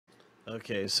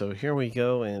Okay, so here we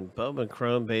go in Bowman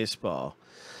Chrome Baseball.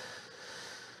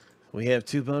 We have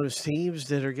two bonus teams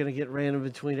that are going to get random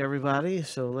between everybody.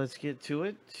 So let's get to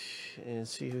it and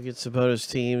see who gets the bonus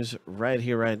teams right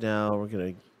here, right now. We're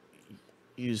going to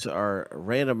use our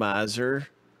randomizer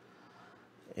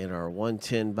in our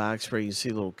 110 box where you can see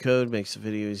a little code. Makes the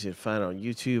video easy to find on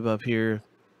YouTube up here.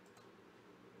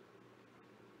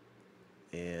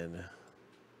 And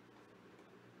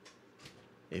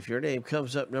if your name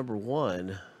comes up number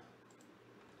 1,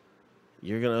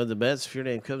 you're going to own the Mets. If your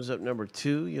name comes up number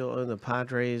 2, you'll own the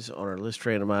Padres on our list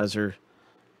randomizer.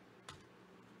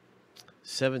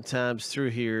 7 times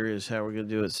through here is how we're going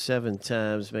to do it. 7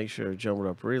 times. Make sure to jump it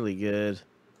up really good.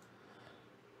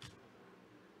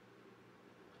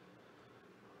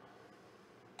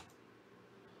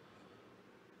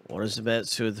 One is the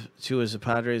Mets, two is the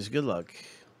Padres. Good luck.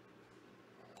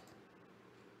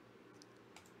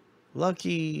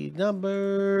 Lucky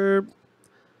number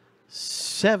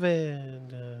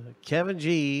 7. Kevin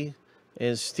G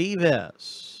and Steve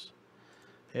S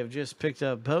have just picked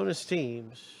up bonus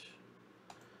teams.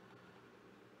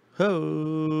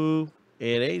 Ho!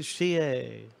 And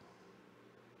HTA.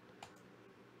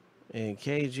 And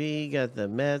KG got the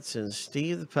Mets and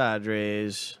Steve the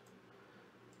Padres.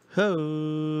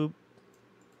 Ho!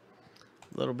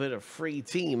 A little bit of free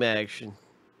team action.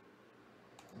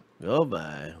 Oh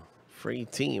my. Free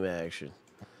team action.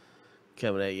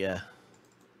 Coming at ya.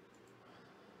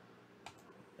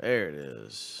 There it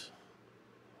is.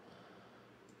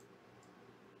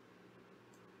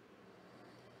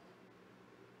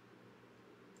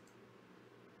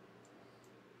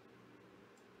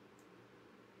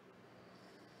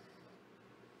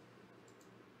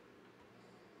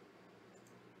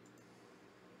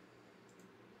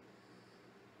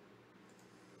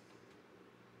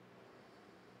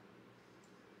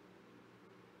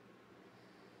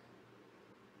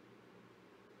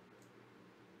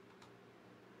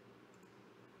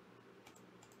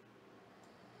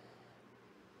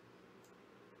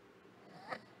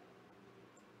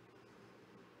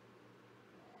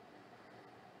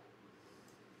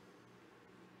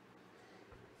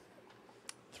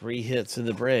 Three hits in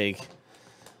the break.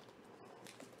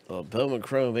 Oh, Bowman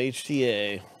Chrome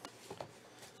HTA.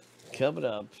 Coming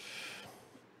up.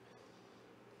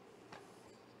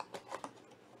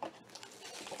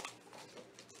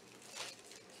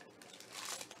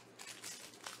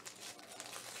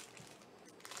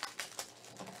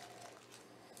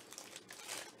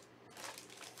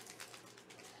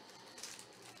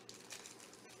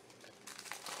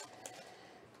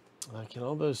 I can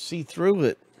almost see through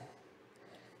it.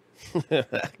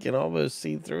 I can almost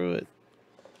see through it.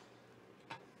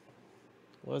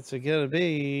 What's it going to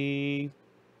be?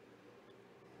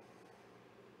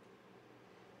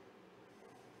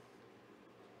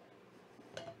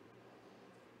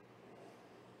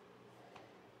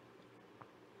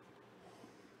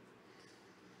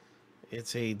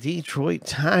 It's a Detroit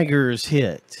Tigers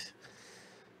hit.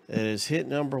 That is hit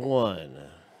number 1.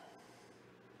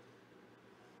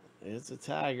 It's a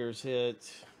Tigers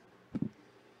hit.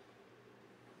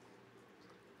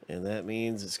 And that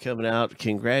means it's coming out.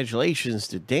 Congratulations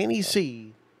to Danny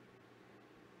C.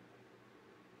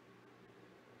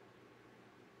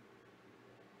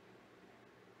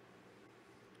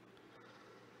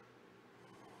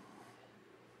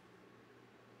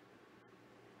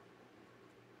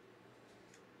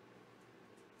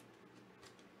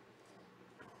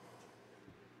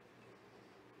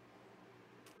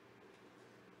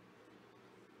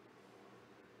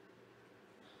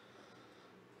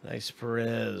 Nice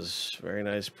Perez. Very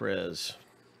nice Perez.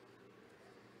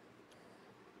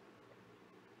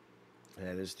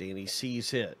 That is Danny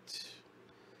C's hit.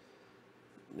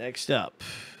 Next up,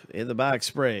 in the box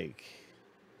break.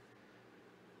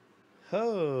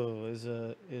 Oh, is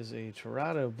a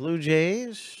Toronto Blue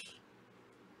Jays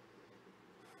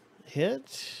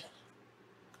hit.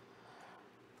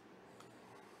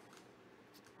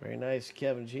 Very nice,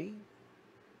 Kevin G.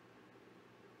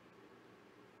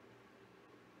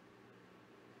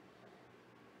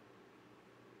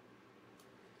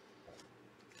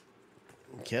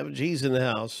 Kevin G's in the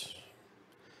house.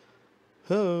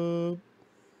 Ho.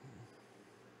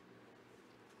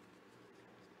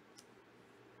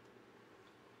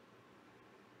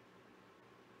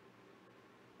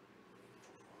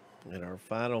 And our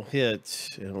final hit,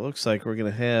 and it looks like we're going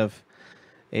to have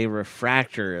a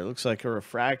refractor. It looks like a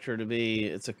refractor to me.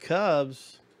 It's a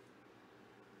Cubs.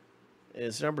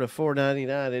 It's number to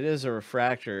 499. It is a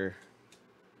refractor.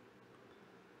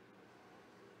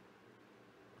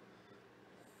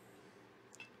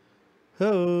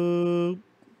 Ho.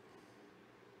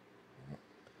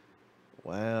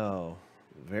 Wow.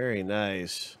 Very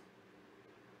nice.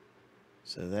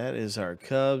 So that is our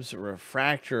Cubs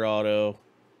refractor auto.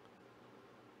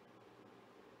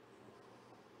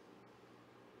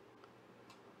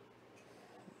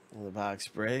 In the box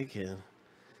break. And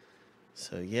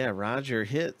so, yeah, Roger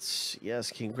hits.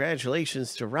 Yes,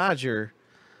 congratulations to Roger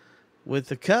with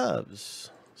the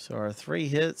Cubs. So our 3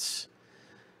 hits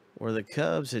were the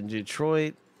Cubs in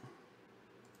Detroit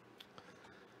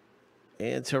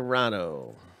and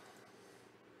Toronto.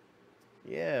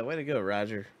 Yeah, way to go,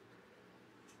 Roger.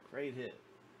 Great hit.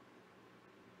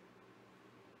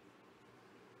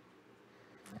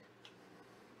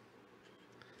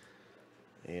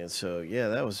 And so, yeah,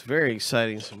 that was very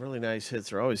exciting. Some really nice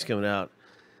hits are always coming out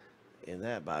in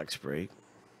that box break.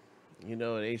 You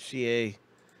know, an HTA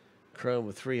Chrome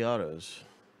with 3 autos.